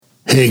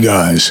Hey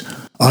guys,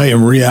 I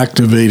am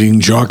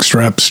reactivating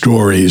Jockstrap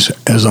stories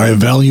as I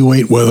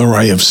evaluate whether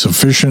I have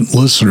sufficient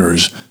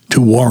listeners to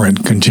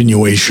warrant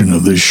continuation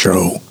of this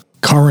show.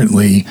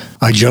 Currently,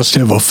 I just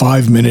have a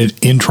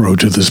 5-minute intro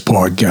to this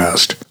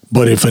podcast,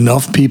 but if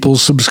enough people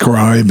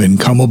subscribe and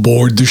come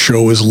aboard the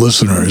show as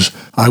listeners,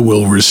 I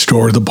will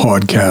restore the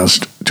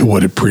podcast to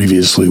what it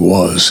previously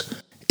was.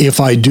 If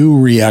I do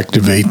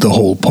reactivate the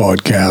whole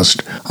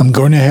podcast, I'm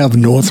going to have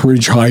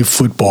Northridge High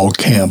Football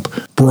Camp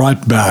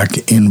brought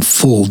back in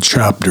full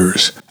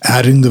chapters,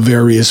 adding the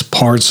various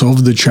parts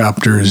of the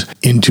chapters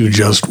into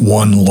just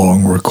one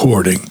long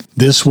recording.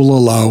 This will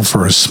allow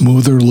for a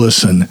smoother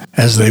listen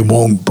as they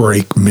won't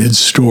break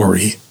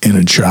mid-story in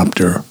a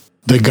chapter.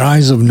 The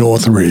guys of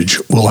Northridge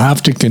will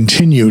have to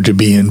continue to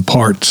be in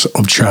parts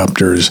of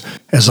chapters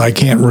as I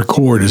can't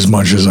record as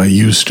much as I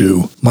used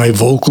to. My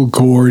vocal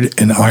cord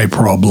and eye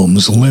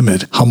problems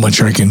limit how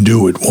much I can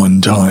do at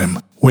one time.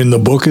 When the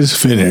book is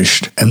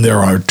finished, and there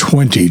are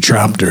 20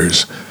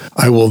 chapters,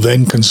 I will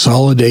then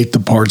consolidate the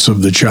parts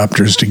of the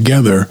chapters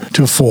together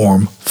to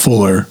form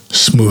fuller,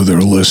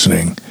 smoother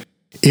listening.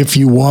 If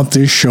you want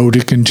this show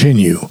to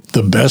continue,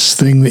 the best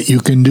thing that you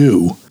can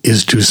do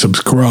is to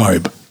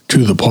subscribe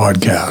to the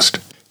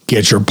podcast.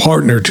 Get your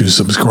partner to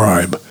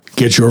subscribe.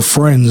 Get your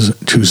friends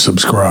to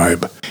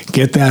subscribe.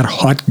 Get that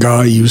hot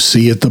guy you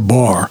see at the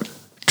bar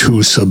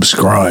to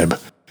subscribe.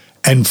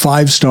 And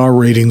 5-star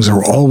ratings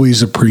are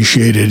always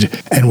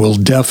appreciated and will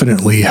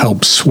definitely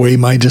help sway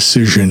my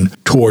decision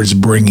towards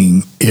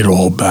bringing it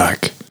all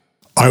back.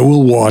 I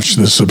will watch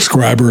the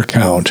subscriber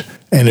count,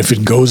 and if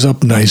it goes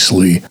up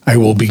nicely, I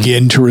will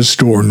begin to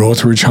restore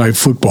Northridge High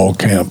Football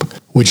Camp,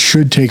 which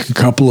should take a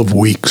couple of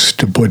weeks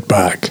to put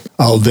back.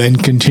 I'll then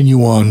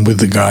continue on with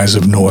the guys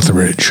of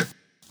Northridge.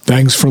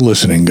 Thanks for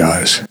listening,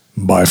 guys.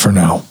 Bye for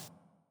now.